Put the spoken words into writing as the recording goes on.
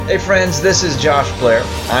Hey friends, this is Josh Blair.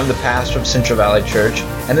 I'm the pastor of Central Valley Church,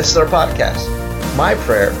 and this is our podcast. My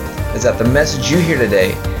prayer is that the message you hear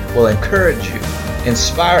today will encourage you,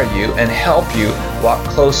 inspire you, and help you walk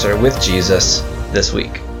closer with Jesus this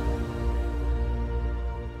week.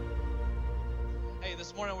 Hey,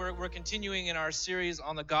 this morning we're continuing in our series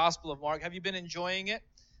on the Gospel of Mark. Have you been enjoying it?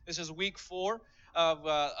 This is week 4 of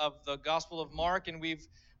the Gospel of Mark, and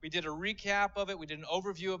we did a recap of it. We did an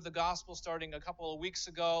overview of the Gospel starting a couple of weeks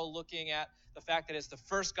ago, looking at the fact that it's the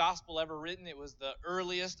first Gospel ever written. It was the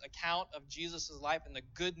earliest account of Jesus' life and the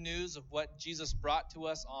good news of what Jesus brought to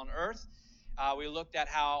us on earth. We looked at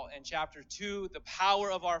how in chapter 2, the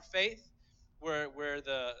power of our faith, where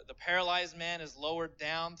the paralyzed man is lowered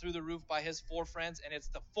down through the roof by his 4 friends, and it's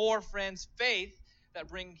the 4 friends' faith that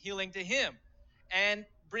bring healing to him and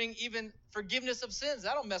bring even forgiveness of sins.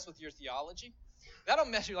 That'll mess with your theology. That'll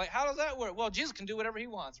mess you. Like, how does that work? Well, Jesus can do whatever he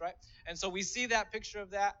wants, right? And so we see that picture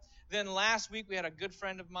of that. Then last week we had a good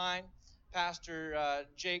friend of mine, Pastor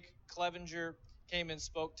Jake Clevenger, came and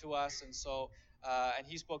spoke to us, and so and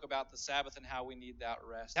he spoke about the Sabbath and how we need that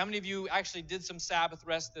rest. How many of you actually did some Sabbath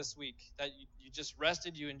rest this week? That you just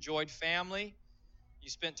rested, you enjoyed family,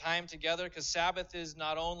 you spent time together? Because Sabbath is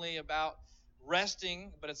not only about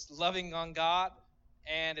resting, but it's loving on God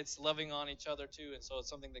and it's loving on each other too. And so it's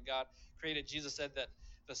something that God created. Jesus said that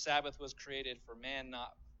the Sabbath was created for man,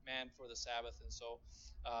 not man for the Sabbath. And so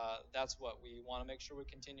that's what we want to make sure we're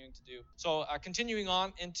continuing to do. So continuing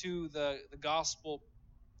on into the Gospel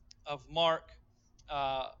of Mark,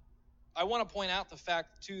 I want to point out the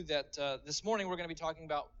fact too that this morning we're going to be talking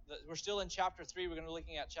about, we're still in chapter 3. We're going to be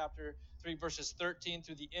looking at chapter 3, verses 13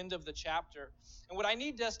 through the end of the chapter. And what I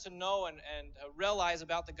need us to know and realize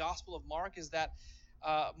about the Gospel of Mark is that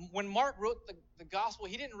when Mark wrote the Gospel,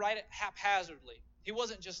 he didn't write it haphazardly. He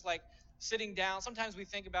wasn't just like sitting down. Sometimes we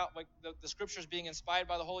think about like the scriptures being inspired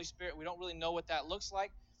by the Holy Spirit. We don't really know what that looks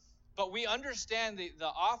like. But we understand the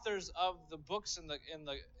authors of the books in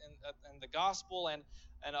the Gospel and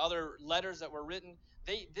other letters that were written.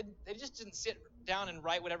 They just didn't sit down and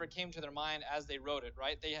write whatever came to their mind as they wrote it,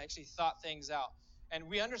 right? They actually thought things out, and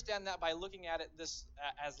we understand that by looking at it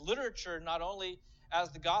as literature, not only as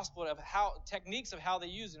the Gospel of how techniques of how they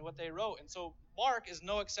used and what they wrote. And so Mark is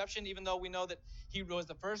no exception, even though we know that he was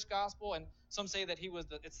the first Gospel, and some say that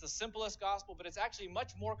it's the simplest Gospel, but it's actually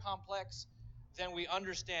much more complex than we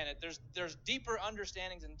understand it. There's deeper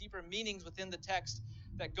understandings and deeper meanings within the text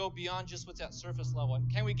that go beyond just what's at surface level. And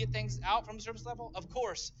can we get things out from the surface level? Of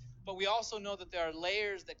course. But we also know that there are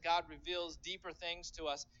layers that God reveals deeper things to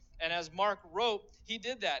us. And as Mark wrote, he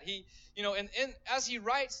did that. He, and as he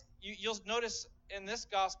writes, you'll notice in this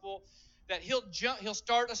gospel that he'll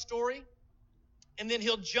start a story, and then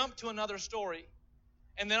he'll jump to another story.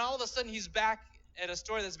 And then all of a sudden he's back at a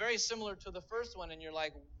story that's very similar to the first one, and you're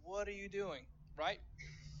like, what are you doing? Right?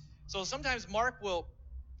 So sometimes Mark will,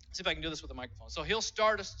 see if I can do this with a microphone. So he'll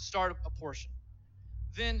start a portion.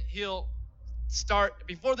 Then he'll start,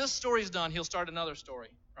 before this story's done, he'll start another story,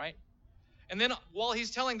 right? And then while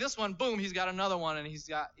he's telling this one, boom, he's got another one, and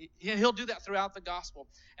he'll do that throughout the gospel.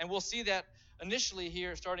 And we'll see that initially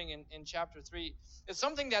here, starting in chapter 3. It's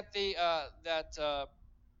something that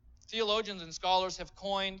theologians and scholars have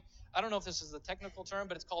coined. I don't know if this is a technical term,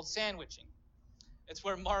 but it's called sandwiching. It's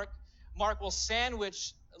where Mark will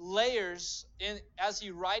sandwich layers in as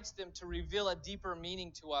he writes them to reveal a deeper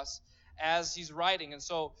meaning to us as he's writing. And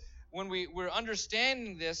so when we're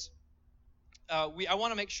understanding this, I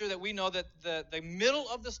want to make sure that we know that the middle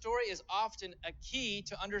of the story is often a key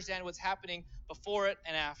to understand what's happening before it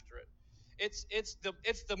and after it. It's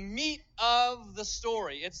the meat of the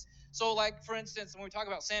story. It's so, like, for instance, when we talk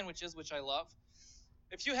about sandwiches, which I love,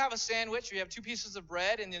 if you have a sandwich, you have 2 pieces of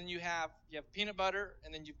bread, and then you have peanut butter,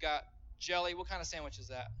 and then you've got jelly. What kind of sandwich is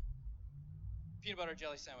that? Peanut butter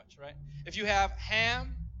jelly sandwich, right? If you have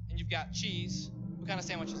ham and you've got cheese, what kind of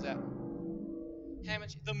sandwich is that? Ham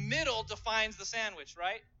and cheese. The middle defines the sandwich,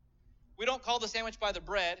 right? We don't call the sandwich by the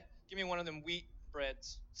bread. Give me one of them wheat bread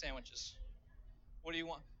sandwiches. What do you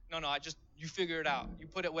want? No, you figure it out. You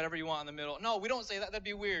put it whatever you want in the middle. No, we don't say that. That'd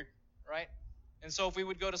be weird, right? And so if we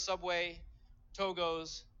would go to Subway,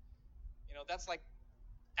 Togo's, that's like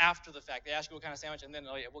after the fact. They ask you what kind of sandwich, and then,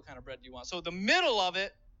 what kind of bread do you want? So the middle of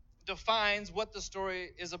it defines what the story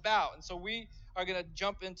is about. And so we are going to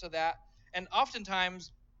jump into that. And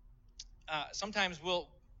oftentimes, sometimes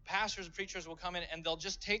pastors and preachers will come in, and they'll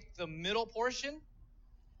just take the middle portion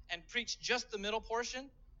and preach just the middle portion,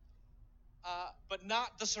 but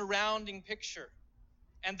not the surrounding picture.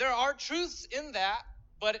 And there are truths in that,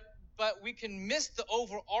 but we can miss the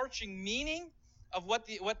overarching meaning of what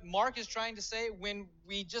Mark is trying to say when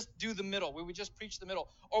we just do the middle, when we just preach the middle,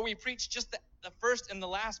 or we preach just the first and the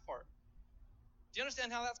last part. Do you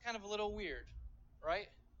understand how that's kind of a little weird, right?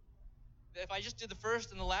 If I just did the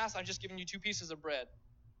first and the last, I'm just giving you 2 pieces of bread.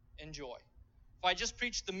 Enjoy. If I just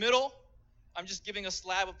preach the middle, I'm just giving a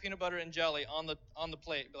slab of peanut butter and jelly on the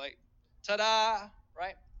plate. Be like, ta-da,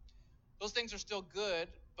 right? Those things are still good,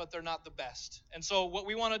 but they're not the best. And so what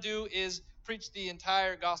we want to do is preach the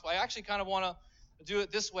entire gospel. I actually kind of want to do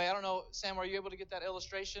it this way. I don't know, Sam, are you able to get that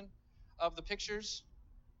illustration of the pictures?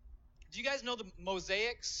 Do you guys know the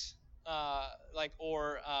mosaics,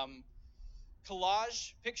 or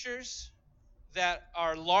collage pictures that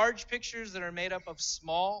are large pictures that are made up of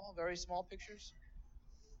small, very small pictures?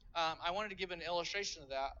 I wanted to give an illustration of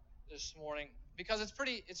that this morning because it's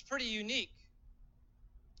pretty unique.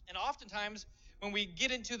 And oftentimes when we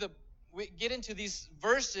get into these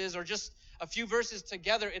verses or just a few verses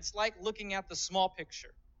together, it's like looking at the small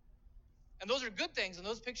picture. And those are good things, and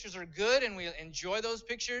those pictures are good, and we enjoy those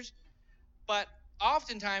pictures. But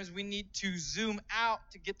oftentimes we need to zoom out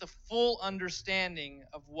to get the full understanding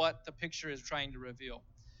of what the picture is trying to reveal.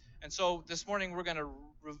 And so this morning we're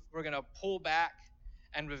gonna pull back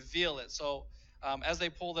and reveal it. So as they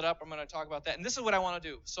pulled it up, I'm going to talk about that. And this is what I want to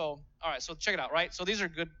do. So, all right, so check it out, right? So these are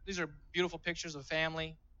beautiful pictures of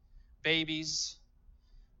family, babies,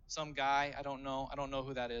 some guy, I don't know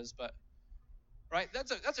who that is, but right?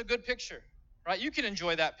 That's a good picture, right? You can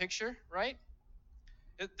enjoy that picture, right?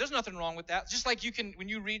 There's nothing wrong with that. Just like you can, when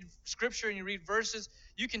you read scripture and you read verses,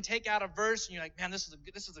 you can take out a verse and you're like, man, this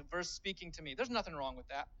is a verse speaking to me. There's nothing wrong with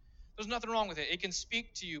that. There's nothing wrong with it. It can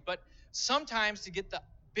speak to you. But sometimes to get the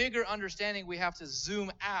bigger understanding, we have to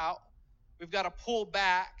zoom out. We've got to pull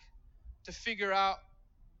back to figure out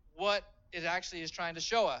what it actually is trying to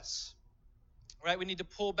show us, right? We need to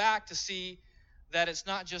pull back to see that it's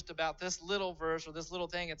not just about this little verse or this little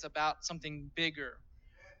thing. It's about something bigger,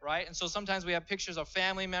 right? And so sometimes we have pictures of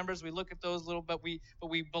family members. We look at those little, but we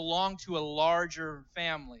belong to a larger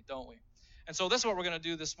family, don't we? And so this is what we're going to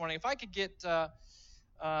do this morning. If I could get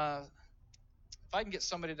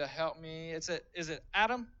somebody to help me. Is it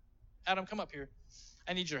Adam? Adam, come up here.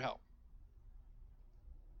 I need your help.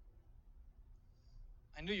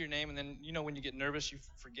 I knew your name, and then when you get nervous, you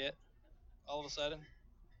forget all of a sudden.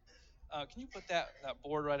 Can you put that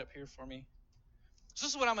board right up here for me? So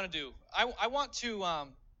this is what I'm going to do. I want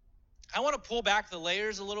to pull back the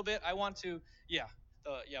layers a little bit. I want to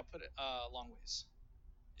put it long ways.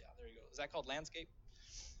 Yeah, there you go. Is that called landscape?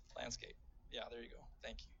 Landscape. Yeah, there you go.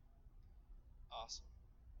 Thank you. Awesome.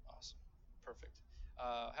 Perfect.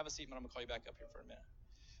 Have a seat, and I'm going to call you back up here for a minute.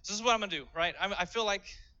 So this is what I'm going to do, right? I feel like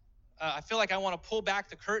I want to pull back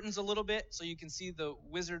the curtains a little bit so you can see the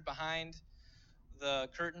wizard behind the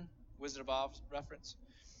curtain, Wizard of Oz reference.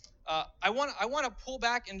 I want to pull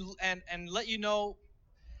back and let you know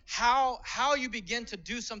how you begin to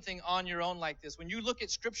do something on your own like this. When you look at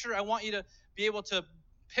Scripture, I want you to be able to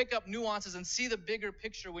pick up nuances and see the bigger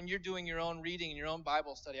picture when you're doing your own reading and your own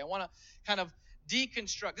Bible study. I want to kind of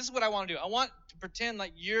deconstruct. This is what I want to do. I want to pretend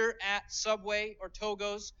like you're at Subway or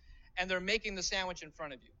Togo's and they're making the sandwich in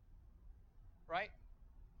front of you, right?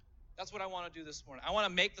 That's what I want to do this morning. I want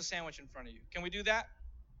to make the sandwich in front of you. Can we do that?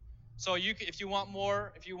 So if you want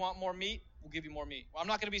more meat, we'll give you more meat. Well, I'm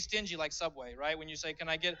not going to be stingy like Subway, right? When you say, can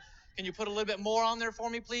you put a little bit more on there for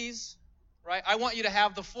me, please? Right? I want you to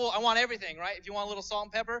have I want everything, right? If you want a little salt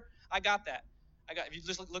and pepper, I got that. If you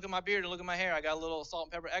just look at my beard and look at my hair, I got a little salt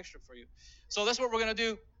and pepper extra for you. So that's what we're going to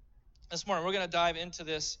do this morning. We're going to dive into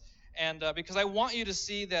this, and because I want you to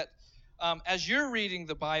see that as you're reading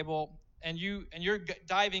the Bible and you're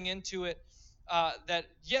diving into it, that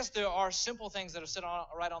yes, there are simple things that are set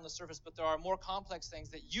right on the surface, but there are more complex things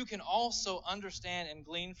that you can also understand and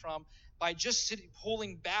glean from by just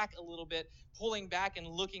pulling back a little bit, pulling back and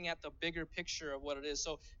looking at the bigger picture of what it is.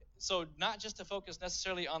 So not just to focus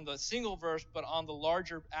necessarily on the single verse, but on the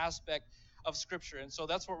larger aspect of Scripture. And so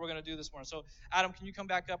that's what we're going to do this morning. So Adam, can you come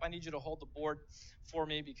back up? I need you to hold the board for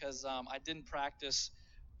me because I didn't practice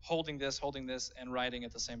holding this, and writing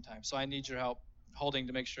at the same time. So I need your help holding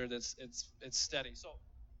to make sure that it's steady. So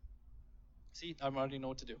see, I already know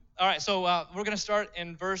what to do. All right, so we're going to start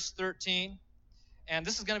in verse 13. And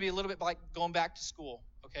this is going to be a little bit like going back to school,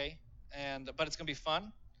 okay? But it's going to be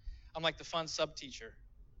fun. I'm like the fun sub-teacher.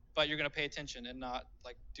 But you're going to pay attention and not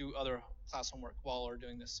like do other class homework while we're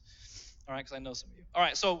doing this. All right, because I know some of you. All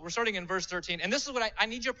right, so we're starting in verse 13. And this is what I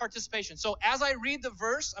need your participation. So as I read the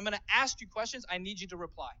verse, I'm going to ask you questions. I need you to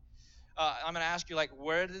reply. I'm going to ask you, like,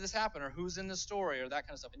 where did this happen? Or who's in the story? Or that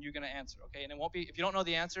kind of stuff. And you're going to answer, okay? And it won't be, if you don't know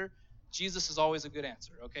the answer, Jesus is always a good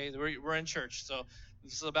answer, okay? We're in church, so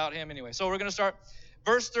This is about him anyway. So we're going to start.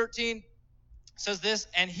 Verse 13 says this,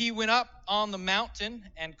 and he went up on the mountain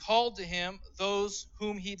and called to him those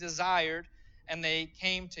whom he desired, and they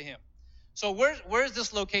came to him. So where's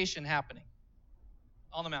this location happening?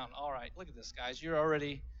 On the mountain. All right, look at this, guys. You're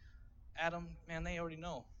already, Adam, man, they already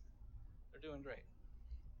know. They're doing great.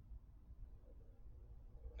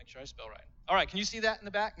 Make sure I spell right. All right, can you see that in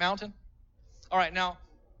the back? Mountain? All right, now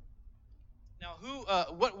who,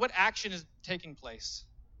 what action is taking place?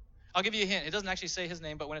 I'll give you a hint. It doesn't actually say his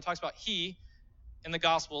name, but when it talks about he in the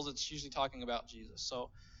Gospels, it's usually talking about Jesus. So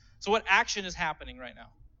what action is happening right now?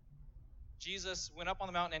 Jesus went up on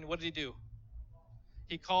the mountain, and what did he do?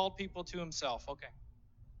 He called people to himself. Okay.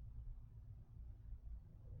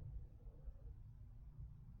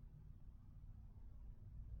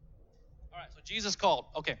 All right, so Jesus called.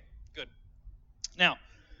 Okay, good. Now,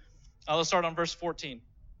 let's start on verse 14.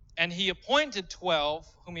 And he appointed 12,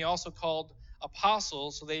 whom he also called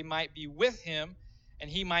apostles, so they might be with him, and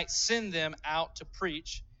he might send them out to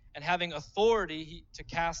preach, and having authority to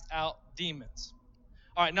cast out demons.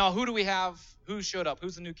 All right, now who do we have? Who showed up?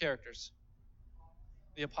 Who's the new characters?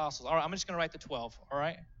 The apostles. All right, I'm just going to write the 12, all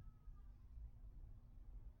right?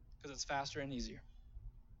 Because it's faster and easier.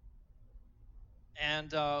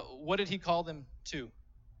 And what did he call them to?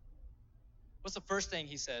 What's the first thing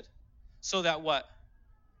he said? So that what?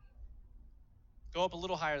 Go up a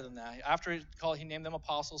little higher than that. After he named them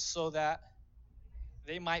apostles so that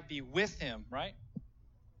they might be with him, right?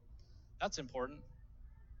 That's important.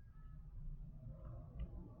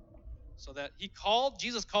 So that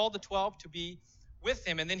Jesus called the 12 to be with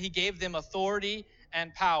him, and then he gave them authority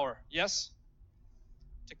and power. Yes?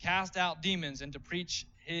 To cast out demons and to preach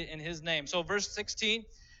in his name. So verse 16,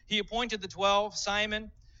 he appointed the 12,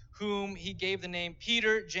 Simon, whom he gave the name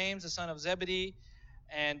Peter, James, the son of Zebedee,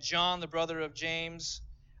 and John, the brother of James,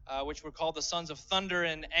 which were called the sons of thunder,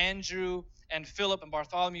 and Andrew, and Philip, and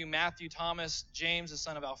Bartholomew, Matthew, Thomas, James, the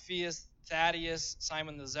son of Alphaeus, Thaddeus,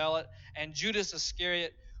 Simon the Zealot, and Judas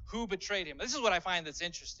Iscariot, who betrayed him. This is what I find that's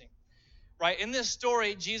interesting. Right? In this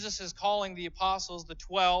story, Jesus is calling the apostles, the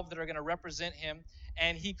 12 that are going to represent him,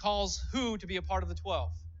 and he calls who to be a part of the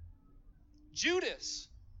 12? Judas.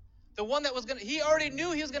 The one that he already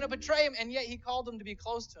knew he was going to betray him, and yet he called them to be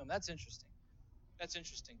close to him. That's interesting. That's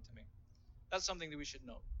interesting to me. That's something that we should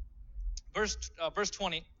know. Verse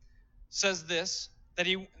 20 says this, that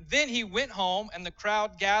then he went home, and the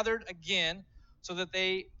crowd gathered again, so that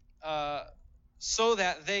they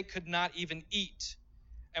could not even eat.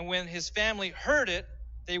 And when his family heard it,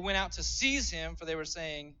 they went out to seize him, for they were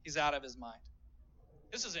saying he's out of his mind.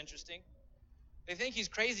 This is interesting. They think he's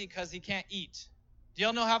crazy because he can't eat. Do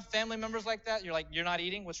y'all have family members like that? You're like, you're not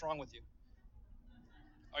eating? What's wrong with you?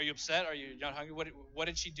 Are you upset? Are you not hungry? What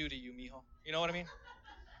did she do to you, mijo? You know what I mean?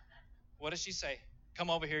 What did she say? Come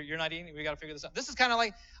over here. You're not eating? We got to figure this out. This is kind of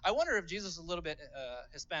like, I wonder if Jesus is a little bit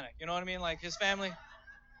Hispanic. You know what I mean? Like his family.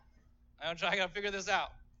 I got to figure this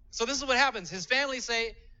out. So this is what happens. His family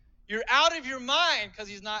say, you're out of your mind because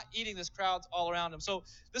he's not eating. This crowd's all around him. So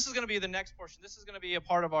this is going to be the next portion. This is going to be a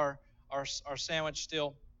part of our sandwich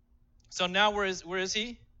still. So now where is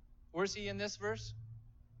he? Where is he in this verse?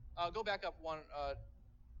 Go back up one.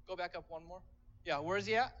 Go back up one more. Yeah, where is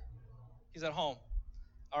he at? He's at home.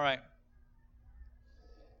 All right.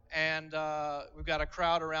 And we've got a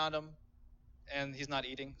crowd around him, and he's not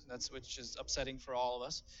eating. Which is upsetting for all of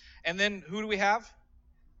us. And then who do we have?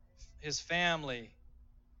 His family.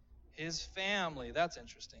 His family. That's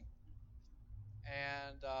interesting.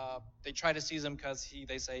 And they try to seize him because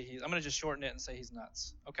they say I'm going to just shorten it and say he's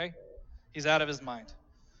nuts. Okay? He's out of his mind.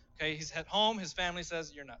 Okay? He's at home. His family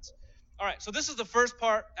says you're nuts. All right. So this is the first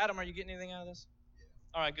part. Adam, are you getting anything out of this?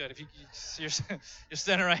 All right, good. If you're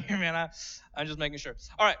standing right here, man, I'm just making sure.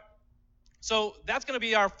 All right. So that's going to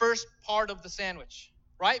be our first part of the sandwich,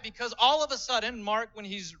 right? Because all of a sudden, Mark, when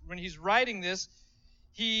he's writing this,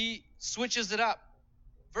 he switches it up.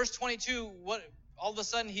 Verse 22, all of a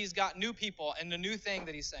sudden he's got new people and the new thing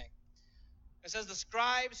that he's saying. It says the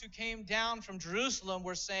scribes who came down from Jerusalem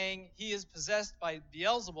were saying he is possessed by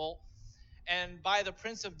Beelzebul, and by the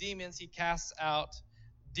prince of demons he casts out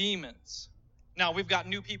demons. Now we've got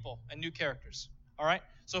new people and new characters. All right.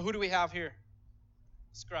 So who do we have here?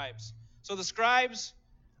 Scribes. So the scribes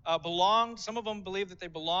belonged. Some of them believed that they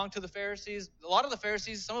belonged to the Pharisees. A lot of the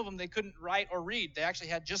Pharisees, some of them, they couldn't write or read. They actually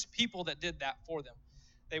had just people that did that for them.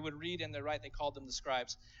 They would read and they write. They called them the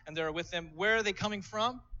scribes. And they were with them. Where are they coming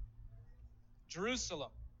from?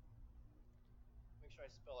 Jerusalem. Make sure I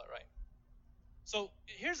spell it right. So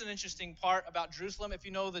here's an interesting part about Jerusalem. If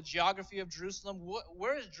you know the geography of Jerusalem,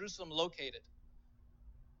 where is Jerusalem located?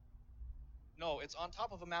 No, it's on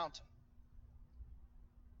top of a mountain.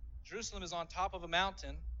 Jerusalem is on top of a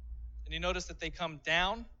mountain, and you notice that they come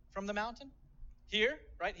down from the mountain. Here,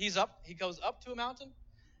 right? He goes up to a mountain.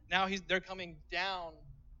 Now they're coming down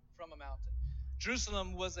from a mountain.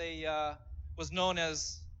 Jerusalem was known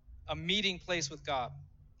as a meeting place with God,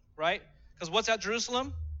 right? Because what's at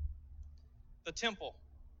Jerusalem? The temple.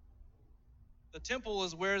 The temple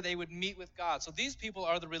is where they would meet with God. So these people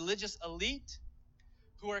are the religious elite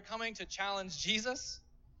who are coming to challenge Jesus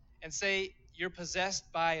and say, you're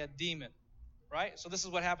possessed by a demon, right? So this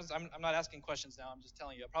is what happens. I'm not asking questions now. I'm just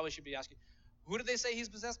telling you. I probably should be asking. Who did they say he's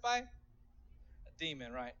possessed by? A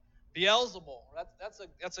demon, right? Beelzebul.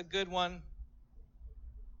 That's a good one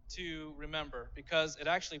to remember because it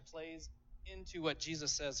actually plays into what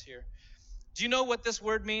Jesus says here. Do you know what this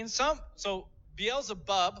word means? So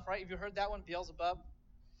Beelzebub, right? Have you heard that one? Beelzebub?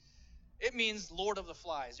 It means Lord of the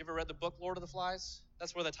Flies. You ever read the book Lord of the Flies?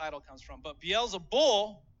 That's where the title comes from. But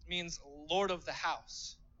Beelzebul means Lord of the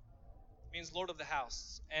house. It means Lord of the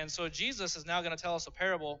house. And so Jesus is now going to tell us a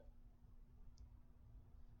parable.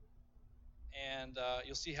 And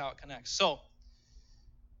you'll see how it connects. So,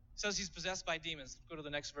 it says he's possessed by demons. Go to the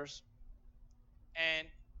next verse. And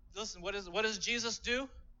listen, what does Jesus do?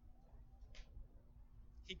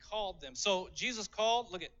 He called them. So Jesus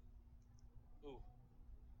called. Look at. Ooh.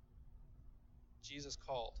 Jesus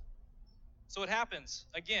called. So it happens.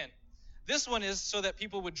 Again, this one is so that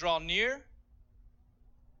people would draw near.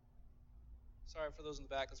 Sorry for those in the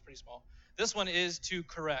back. That's pretty small. This one is to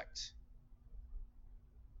correct.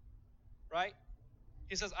 Right?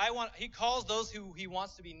 He says, he calls those who he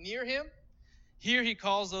wants to be near him. Here he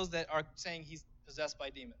calls those that are saying he's possessed by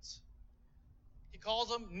demons. He calls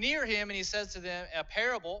them near him and he says to them a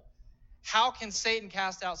parable. How can Satan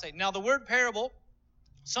cast out Satan? Now the word parable,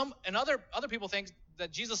 other people think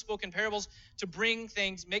that Jesus spoke in parables to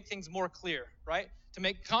make things more clear, right? To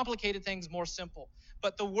make complicated things more simple.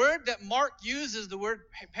 But the word that Mark uses, the word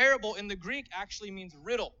parable in the Greek actually means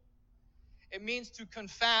riddle. It means to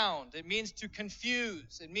confound. It means to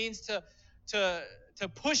confuse. It means to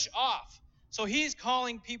push off. So he's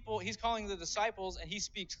calling the disciples, and he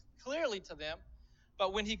speaks clearly to them.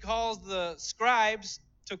 But when he calls the scribes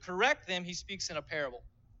to correct them, he speaks in a parable.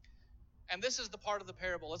 And this is the part of the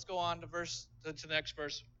parable. Let's go on to the next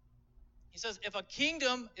verse. He says, if a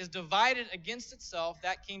kingdom is divided against itself,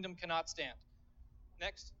 that kingdom cannot stand.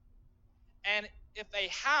 Next. And if a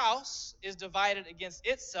house is divided against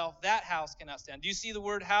itself, that house cannot stand. Do you see the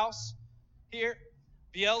word house here?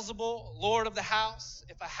 Beelzebul, Lord of the house.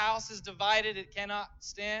 If a house is divided, it cannot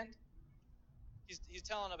stand. He's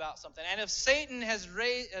telling about something. And if Satan has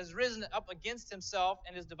risen up against himself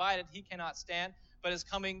and is divided, he cannot stand, but is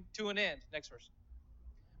coming to an end. Next verse.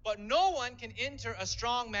 But no one can enter a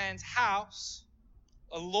strong man's house,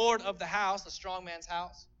 a lord of the house, a strong man's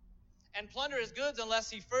house, and plunder his goods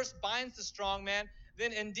unless he first binds the strong man.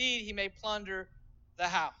 Then indeed he may plunder the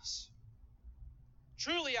house.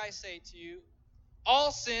 Truly I say to you,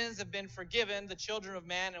 all sins have been forgiven the children of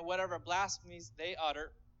man and whatever blasphemies they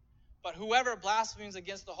utter. But whoever blasphemes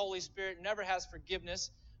against the Holy Spirit never has forgiveness,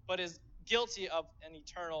 but is guilty of an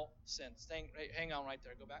eternal sin. Hang on right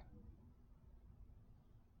there. Go back.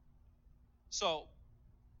 So,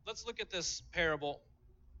 let's look at this parable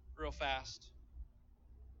real fast.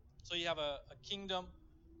 So you have a kingdom.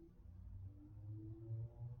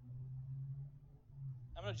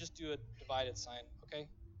 I'm going to just do a divided sign, okay?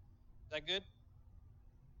 Is that good?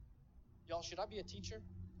 Y'all, should I be a teacher?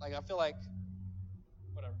 I feel like,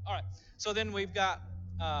 whatever. All right. So then we've got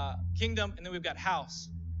kingdom, and then we've got house.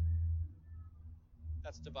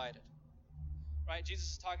 That's divided. Right?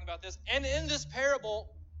 Jesus is talking about this. And in this parable,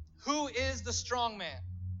 who is the strong man?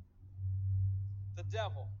 The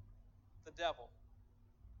devil. The devil.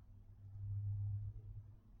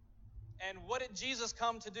 And what did Jesus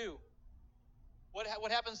come to do?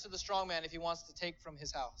 What happens to the strong man if he wants to take from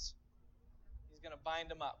his house? He's going to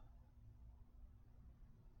bind him up.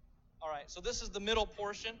 All right, so this is the middle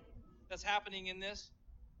portion that's happening in this.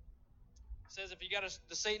 It says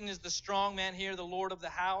the Satan is the strong man here, the Lord of the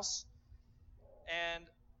house. And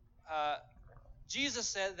Jesus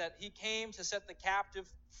said that he came to set the captive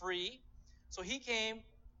free. So he came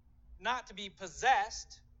not to be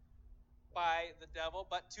possessed by the devil,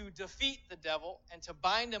 but to defeat the devil and to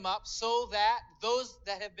bind him up so that those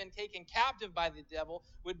that have been taken captive by the devil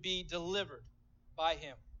would be delivered by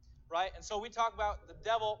him, right? And so we talk about the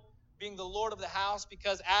devil being the Lord of the house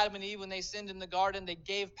because Adam and Eve, when they sinned in the garden, they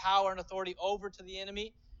gave power and authority over to the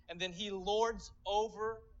enemy, and then he lords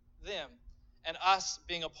over them, and us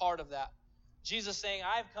being a part of that. Jesus saying,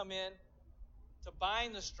 I've come in to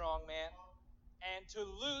bind the strong man and to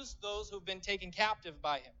loose those who've been taken captive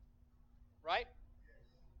by him. Right?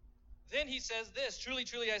 Then he says this, truly,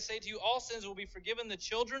 truly, I say to you, all sins will be forgiven the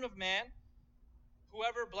children of man.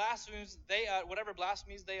 Whoever blasphemes, whatever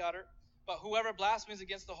blasphemies they utter. But whoever blasphemes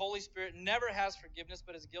against the Holy Spirit never has forgiveness,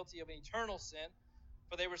 but is guilty of an eternal sin.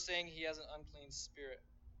 For they were saying he has an unclean spirit.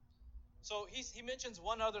 So he mentions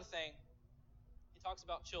one other thing. He talks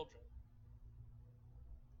about children.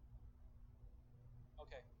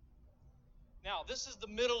 Okay. Now, this is the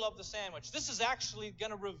middle of the sandwich. This is actually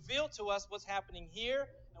going to reveal to us what's happening here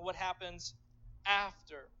and what happens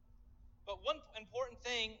after. But one important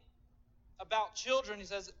thing about children, he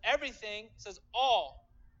says all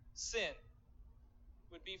sin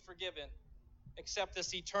would be forgiven except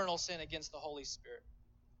this eternal sin against the Holy Spirit.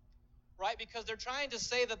 Right? Because they're trying to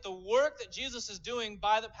say that the work that Jesus is doing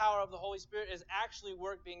by the power of the Holy Spirit is actually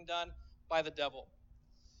work being done by the devil.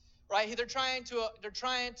 Right? They're trying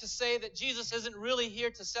to say that Jesus isn't really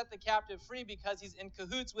here to set the captive free because he's in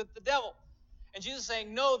cahoots with the devil. And Jesus is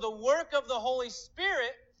saying, no, the work of the Holy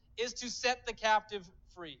Spirit is to set the captive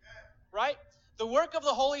free. Right? The work of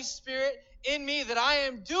the Holy Spirit in me that I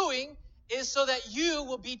am doing is so that you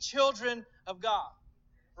will be children of God.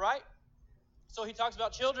 Right? So he talks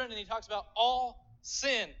about children and he talks about all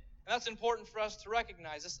sin. And that's important for us to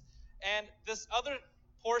recognize this. And this other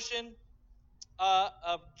portion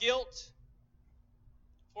of guilt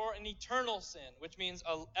for an eternal sin, which means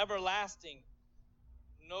an everlasting,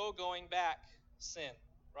 no going back sin,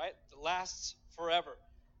 right? That lasts forever.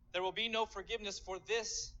 There will be no forgiveness for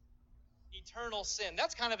this eternal sin.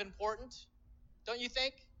 That's kind of important, don't you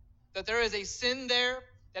think? That there is a sin there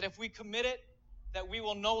that if we commit it, that we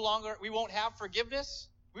won't have forgiveness.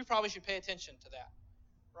 We probably should pay attention to that,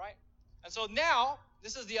 right? And so now,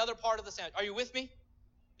 this is the other part of the sandwich. Are you with me?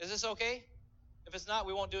 Is this okay? If it's not,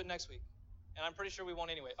 we won't do it next week. And I'm pretty sure we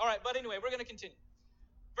won't anyway. All right, but anyway, we're going to continue.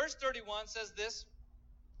 Verse 31 says this.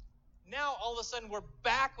 Now, all of a sudden, we're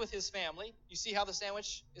back with his family. You see how the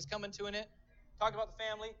sandwich is coming to an end? Talked about the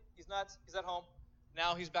family. He's nuts. He's at home.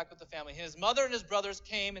 Now he's back with the family. His mother and his brothers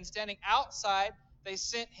came, and standing outside, they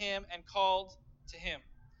sent him and called to him.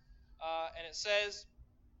 And it says,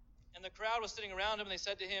 and the crowd was sitting around him, and they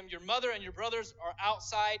said to him, your mother and your brothers are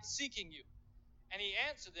outside seeking you. And he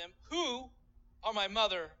answered them, who are my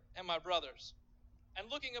mother and my brothers? And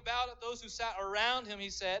looking about at those who sat around him, he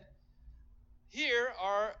said, here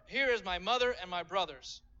is my mother and my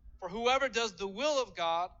brothers. For whoever does the will of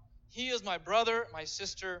God, he is my brother, my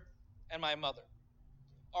sister, and my mother.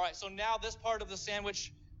 All right, so now this part of the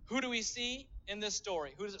sandwich, who do we see in this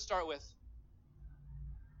story? Who does it start with?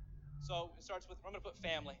 So it starts with, I'm going to put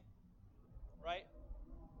family, right?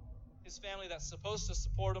 His family that's supposed to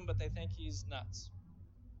support him, but they think he's nuts.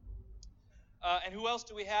 And who else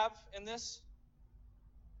do we have in this?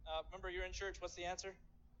 Remember, you're in church. What's the answer?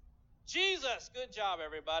 Jesus. Good job,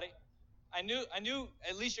 everybody. I knew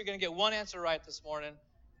at least you're going to get one answer right this morning.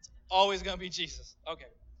 It's always going to be Jesus. Okay.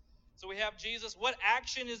 So we have Jesus. What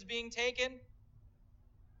action is being taken?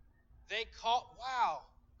 Wow.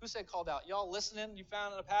 Who said called out? Y'all listening? You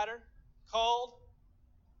found a pattern? Called.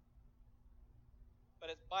 But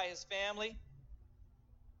it's by his family.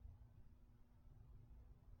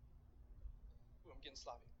 Ooh, I'm getting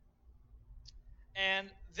sloppy. And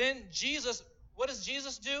then Jesus, what does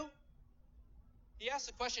Jesus do? He asks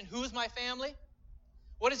the question, who's my family?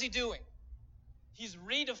 What is he doing? He's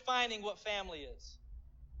redefining what family is.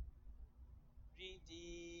 Redefine.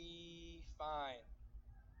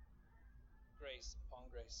 Grace upon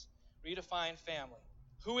grace. Redefine family.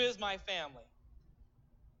 Who is my family?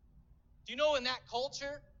 Do you know in that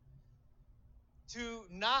culture, to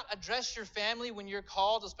not address your family when you're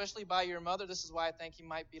called, especially by your mother, this is why I think he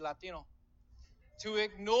might be Latino, to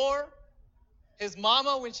ignore his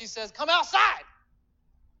mama when she says, come outside.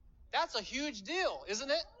 That's a huge deal, isn't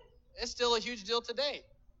it? It's still a huge deal today.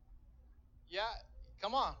 Yeah,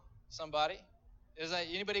 come on, somebody. Is that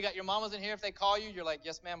anybody got your mamas in here? If they call you, you're like,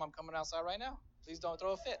 yes, ma'am, I'm coming outside right now. Please don't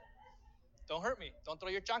throw a fit. Don't hurt me. Don't throw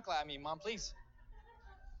your chancla at me, Mom, please.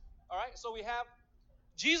 All right, so we have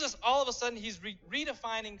Jesus, all of a sudden, he's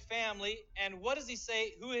redefining family. And what does he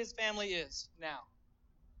say who his family is now?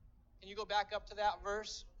 Can you go back up to that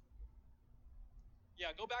verse? Yeah,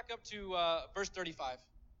 go back up to verse 35.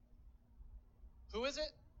 Who is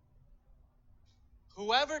it?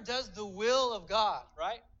 Whoever does the will of God,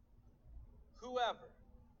 right? Whoever.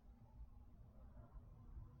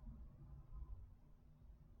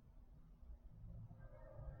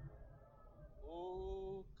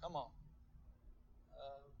 Oh, come on.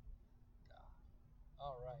 God.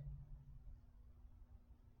 All right.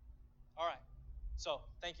 All right. So,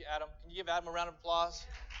 thank you, Adam. Can you give Adam a round of applause?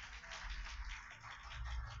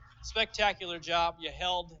 Spectacular job. You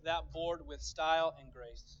held that board with style and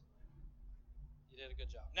grace. did a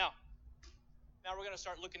good job. Now we're going to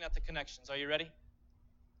start looking at the connections. Are you ready?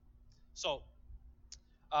 So,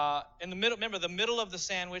 in the middle, remember, the middle of the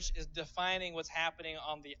sandwich is defining what's happening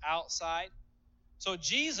on the outside. So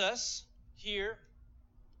Jesus here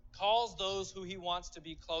calls those who he wants to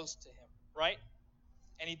be close to him, right?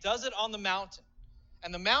 And he does it on the mountain.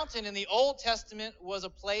 And the mountain in the Old Testament was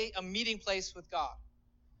a meeting place with God.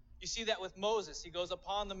 You see that with Moses. He goes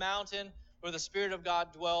upon the mountain where the Spirit of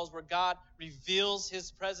God dwells, where God reveals his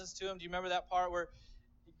presence to him. Do you remember that part where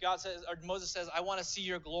Moses says, I want to see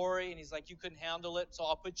your glory? And he's like, you couldn't handle it, so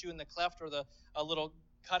I'll put you in the cleft or a little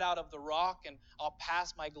cutout of the rock, and I'll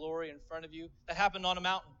pass my glory in front of you. That happened on a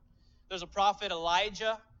mountain. There's a prophet,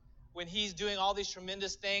 Elijah, when he's doing all these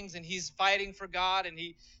tremendous things and he's fighting for God, and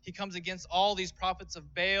he comes against all these prophets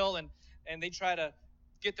of Baal, and they try to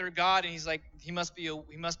get their God, and he's like, he must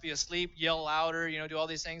be asleep, yell louder, do all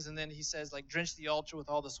these things. And then he says, like, drench the altar with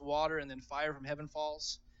all this water, and then fire from heaven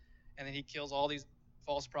falls, and then he kills all these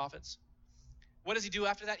false prophets. What does he do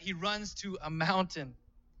after that? He runs to a mountain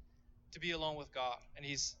to be alone with God, and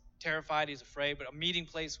he's terrified, he's afraid, but a meeting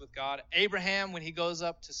place with God. Abraham, when he goes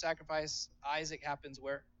up to sacrifice Isaac, happens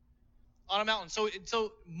where? On a mountain.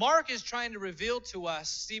 So Mark is trying to reveal to us.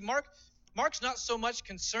 See, Mark's not so much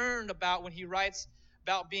concerned about, when he writes,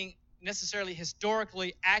 about being necessarily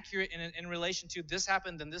historically accurate in relation to this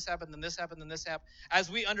happened, and this happened, and this happened, and this happened, as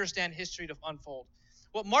we understand history to unfold.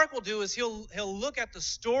 What Mark will do is he'll look at the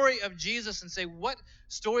story of Jesus and say, what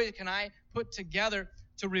story can I put together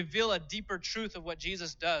to reveal a deeper truth of what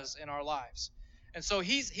Jesus does in our lives? And so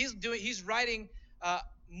he's writing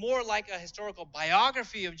more like a historical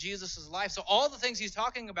biography of Jesus' life. So all the things he's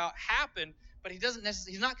talking about happen, but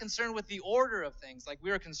he's not concerned with the order of things like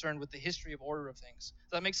we are concerned with the history of order of things.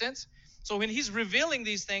 Does that make sense? So when he's revealing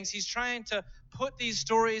these things, he's trying to put these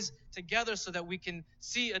stories together so that we can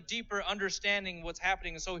see a deeper understanding of what's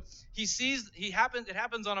happening. And so it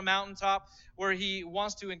happens on a mountaintop where he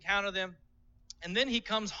wants to encounter them. And then he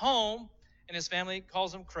comes home, and his family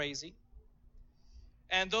calls him crazy.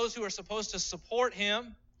 And those who are supposed to support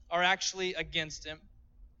him are actually against him.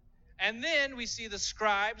 And then we see the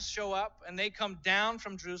scribes show up, and they come down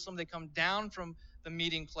from Jerusalem. They come down from the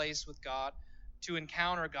meeting place with God to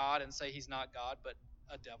encounter God and say he's not God, but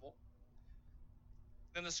a devil.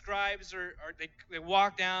 Then the scribes they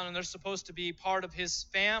walk down, and they're supposed to be part of his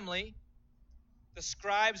family. The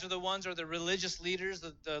scribes are the religious leaders,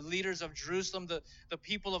 the leaders of Jerusalem, the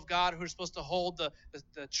people of God who are supposed to hold the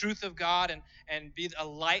truth of God and be a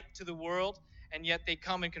light to the world. And yet they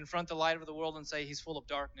come and confront the light of the world and say he's full of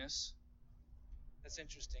darkness. That's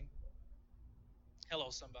interesting. Hello,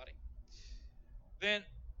 somebody. Then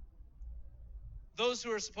those who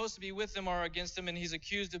are supposed to be with him are against him, and he's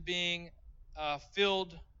accused of being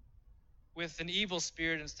filled with an evil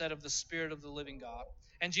spirit instead of the Spirit of the living God.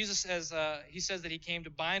 And Jesus says, that he came to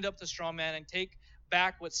bind up the strong man and take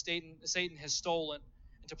back what Satan has stolen,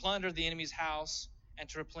 and to plunder the enemy's house and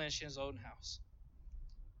to replenish his own house.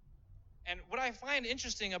 And what I find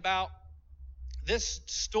interesting about this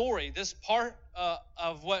story, this part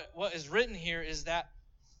of what is written here, is that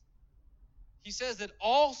he says that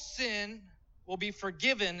all sin will be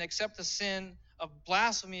forgiven except the sin of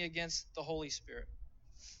blasphemy against the Holy Spirit.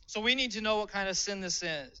 So we need to know what kind of sin the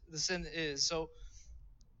sin is. So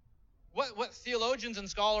what theologians and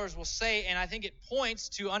scholars will say, and I think it points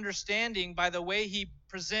to understanding by the way he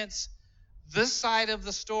presents this side of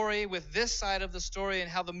the story with this side of the story,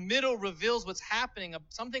 and how the middle reveals what's happening,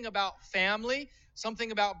 something about family,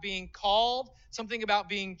 something about being called, something about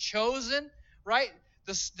being chosen, right?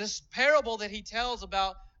 This parable that he tells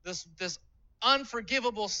about this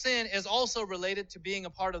unforgivable sin is also related to being a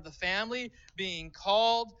part of the family, being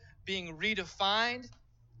called, being redefined.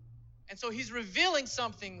 And so he's revealing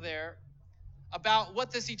something there about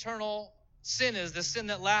what this eternal sin is, the sin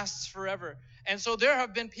that lasts forever. And so there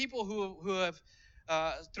have been people who have,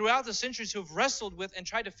 throughout the centuries, who have wrestled with and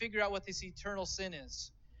tried to figure out what this eternal sin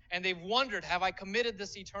is. And they've wondered, have I committed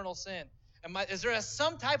this eternal sin? Is there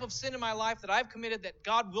some type of sin in my life that I've committed that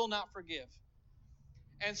God will not forgive?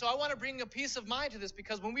 And so I want to bring a peace of mind to this,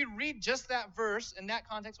 because when we read just that verse in that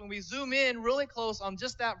context, when we zoom in really close on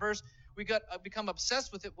just that verse, we become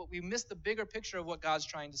obsessed with it, but we miss the bigger picture of what God's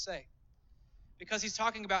trying to say. Because he's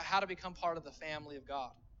talking about how to become part of the family of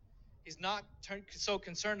God. He's not so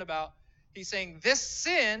concerned about, he's saying this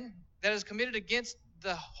sin that is committed against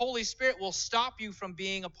the Holy Spirit will stop you from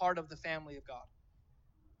being a part of the family of God.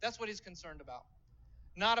 That's what he's concerned about.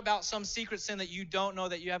 Not about some secret sin that you don't know,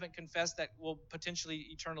 that you haven't confessed, that will potentially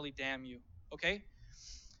eternally damn you. Okay?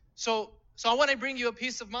 So I want to bring you a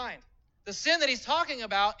peace of mind. The sin that he's talking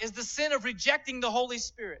about is the sin of rejecting the Holy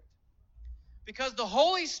Spirit. Because the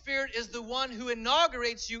Holy Spirit is the one who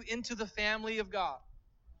inaugurates you into the family of God.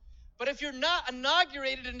 But if you're not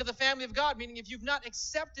inaugurated into the family of God, meaning if you've not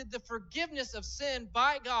accepted the forgiveness of sin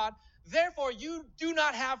by God, therefore you do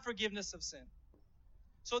not have forgiveness of sin.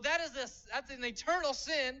 So that's an eternal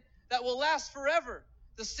sin that will last forever.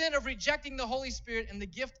 The sin of rejecting the Holy Spirit and the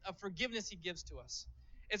gift of forgiveness He gives to us.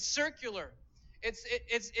 It's circular.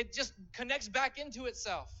 It just connects back into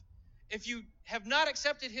itself. If you have not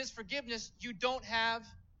accepted His forgiveness, you don't have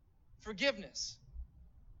forgiveness.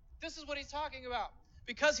 This is what He's talking about.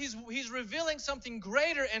 Because he's revealing something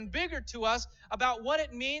greater and bigger to us about what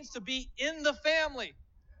it means to be in the family.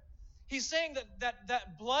 He's saying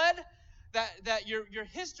that blood, that your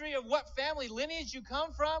history of what family lineage you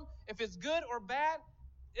come from, if it's good or bad,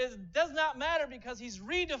 it does not matter, because He's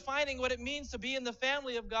redefining what it means to be in the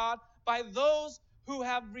family of God by those who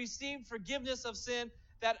have received forgiveness of sin,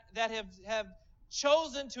 that have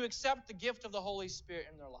chosen to accept the gift of the Holy Spirit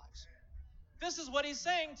in their lives. This is what He's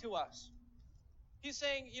saying to us. He's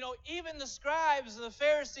saying, even the scribes and the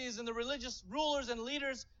Pharisees and the religious rulers and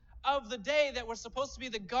leaders of the day that were supposed to be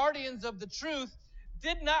the guardians of the truth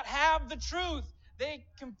did not have the truth. They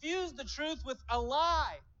confused the truth with a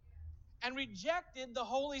lie and rejected the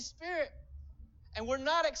Holy Spirit. And were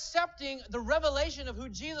not accepting the revelation of who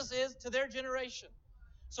Jesus is to their generation.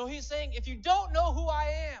 So He's saying, if you don't know who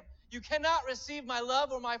I am, you cannot receive my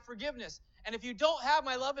love or my forgiveness. And if you don't have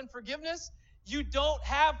my love and forgiveness, you don't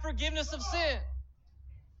have forgiveness of sin.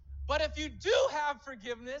 But if you do have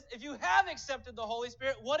forgiveness, if you have accepted the Holy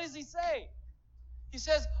Spirit, what does He say? He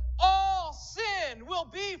says, all sin will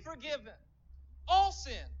be forgiven. All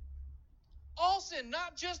sin. All sin,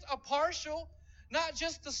 not just a partial, not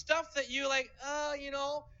just the stuff that you like,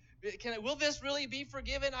 will this really be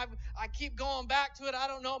forgiven? I keep going back to it. I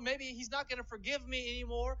don't know. Maybe He's not going to forgive me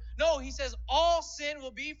anymore. No, He says all sin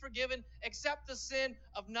will be forgiven except the sin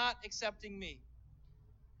of not accepting me.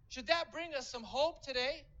 Should that bring us some hope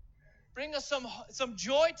today? Bring us some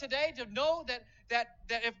joy today to know that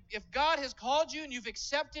if God has called you and you've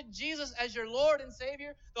accepted Jesus as your Lord and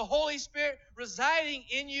Savior, the Holy Spirit residing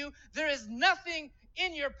in you, there is nothing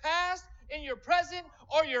in your past, in your present,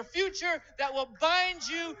 or your future that will bind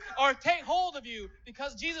you or take hold of you,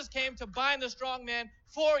 because Jesus came to bind the strong man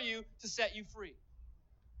for you to set you free.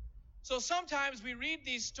 So sometimes we read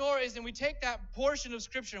these stories and we take that portion of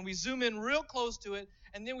Scripture and we zoom in real close to it,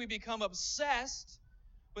 and then we become obsessed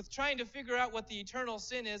with trying to figure out what the eternal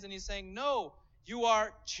sin is. And He's saying, no, you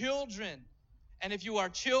are children. And if you are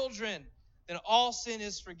children, then all sin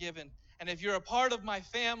is forgiven. And if you're a part of my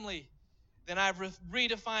family, then I've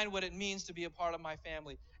redefined what it means to be a part of my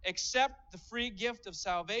family. Accept the free gift of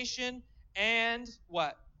salvation and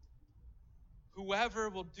what? Whoever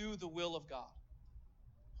will do the will of God.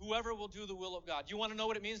 Whoever will do the will of God. You want to know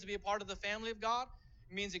what it means to be a part of the family of God?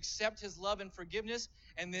 It means accept His love and forgiveness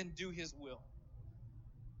and then do His will.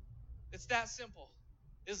 It's that simple,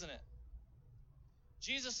 isn't it?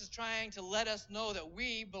 Jesus is trying to let us know that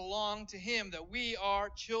we belong to Him, that we are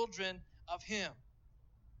children of Him,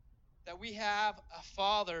 that we have a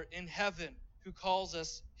Father in heaven who calls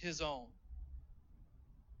us His own.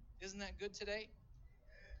 Isn't that good today?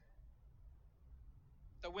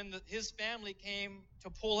 That when His family came to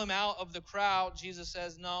pull Him out of the crowd, Jesus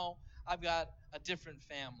says, no, I've got a different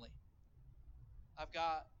family. I've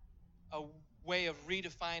got a way of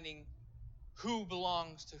redefining who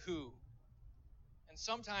belongs to who. And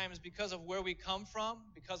sometimes because of where we come from,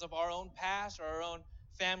 because of our own past or our own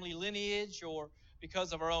family lineage, or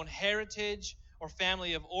because of our own heritage or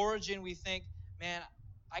family of origin, we think, man,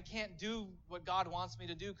 I can't do what God wants me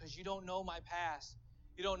to do because you don't know my past.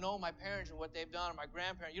 You don't know my parents and what they've done, or my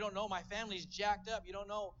grandparents. You don't know my family's jacked up. You don't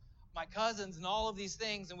know my cousins and all of these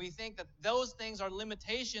things. And we think that those things are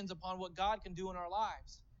limitations upon what God can do in our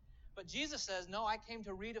lives. But Jesus says, no, I came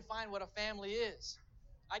to redefine what a family is.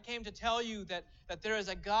 I came to tell you that there is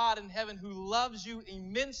a God in heaven who loves you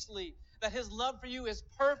immensely, that His love for you is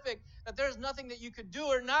perfect, that there's nothing that you could do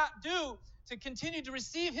or not do to continue to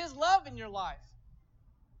receive His love in your life.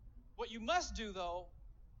 What you must do, though,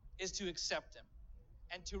 is to accept Him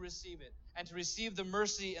and to receive it, and to receive the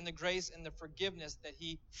mercy and the grace and the forgiveness that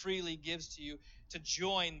He freely gives to you, to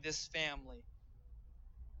join this family.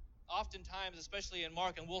 Oftentimes, especially in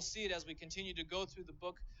Mark, and we'll see it as we continue to go through the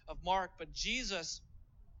book of Mark, but Jesus,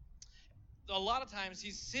 a lot of times,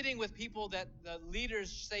 He's sitting with people that the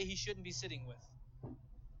leaders say He shouldn't be sitting with.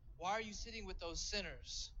 Why are you sitting with those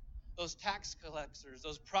sinners, those tax collectors,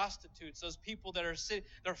 those prostitutes, those people that are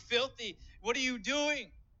they're filthy? What are you doing?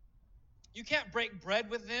 You can't break bread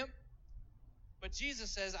with them. But Jesus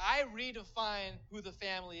says, I redefine who the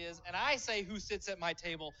family is, and I say who sits at my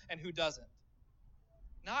table and who doesn't.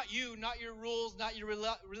 Not you, not your rules, not your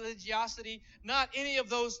religiosity, not any of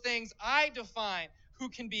those things. I define who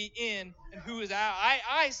can be in and who is out.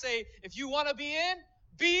 I say, if you want to be in,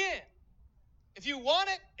 be in. If you want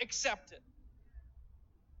it, accept it.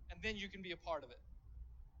 And then you can be a part of it.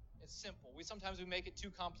 It's simple. Sometimes we make it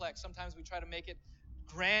too complex. Sometimes we try to make it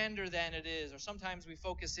grander than it is. Or sometimes we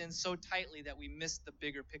focus in so tightly that we miss the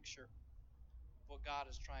bigger picture of what God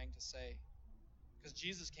is trying to say. Because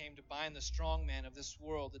Jesus came to bind the strong man of this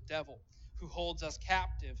world, the devil, who holds us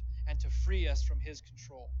captive and to free us from his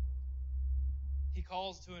control. He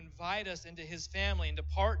calls to invite us into his family and to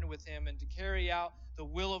partner with him and to carry out the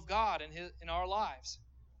will of God in our lives.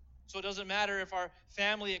 So it doesn't matter if our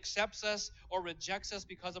family accepts us or rejects us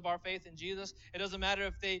because of our faith in Jesus. It doesn't matter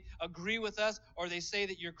if they agree with us or they say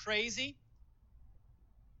that you're crazy.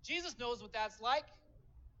 Jesus knows what that's like.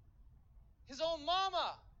 His own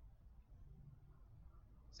mama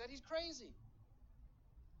said he's crazy.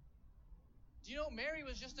 Do you know Mary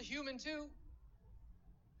was just a human too,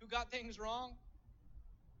 who got things wrong?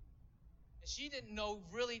 And she didn't know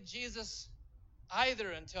really Jesus either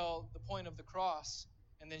until the point of the cross,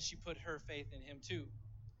 and then she put her faith in him too.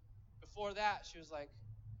 Before that, she was like,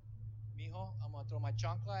 Mijo, I'm going to throw my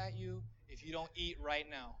chancla at you if you don't eat right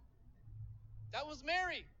now. That was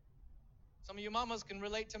Mary. Some of you mamas can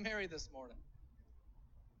relate to Mary this morning.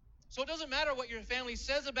 So it doesn't matter what your family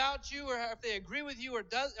says about you or if they agree with you or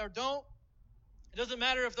don't. It doesn't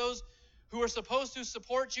matter if those who are supposed to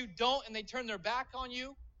support you don't and they turn their back on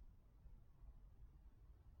you.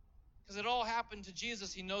 Because it all happened to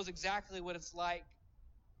Jesus. He knows exactly what it's like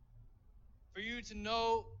for you to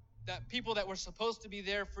know that people that were supposed to be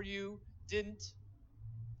there for you didn't.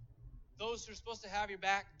 Those who are supposed to have your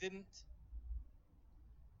back didn't.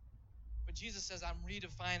 But Jesus says, I'm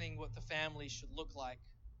redefining what the family should look like.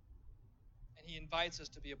 And he invites us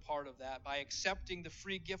to be a part of that by accepting the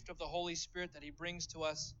free gift of the Holy Spirit that he brings to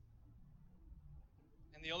us.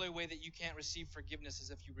 And the only way that you can't receive forgiveness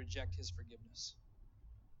is if you reject his forgiveness.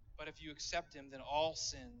 But if you accept him, then all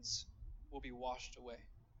sins will be washed away.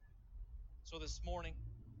 So this morning,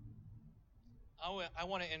 I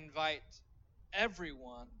want to invite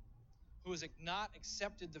everyone who has not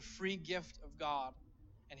accepted the free gift of God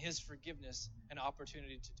and his forgiveness an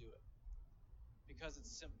opportunity to do it. Because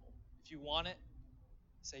it's simple. If you want it,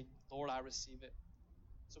 say, Lord, I receive it.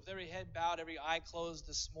 So with every head bowed, every eye closed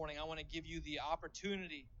this morning, I want to give you the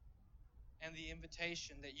opportunity and the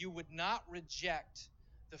invitation that you would not reject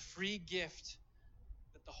the free gift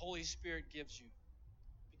that the Holy Spirit gives you.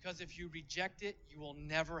 Because if you reject it, you will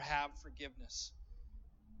never have forgiveness.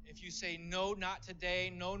 If you say, no, not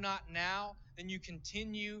today, no, not now, then you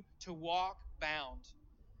continue to walk bound.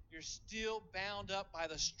 You're still bound up by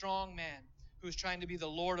the strong man who's trying to be the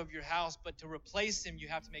Lord of your house, but to replace him, you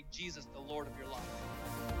have to make Jesus the Lord of your life.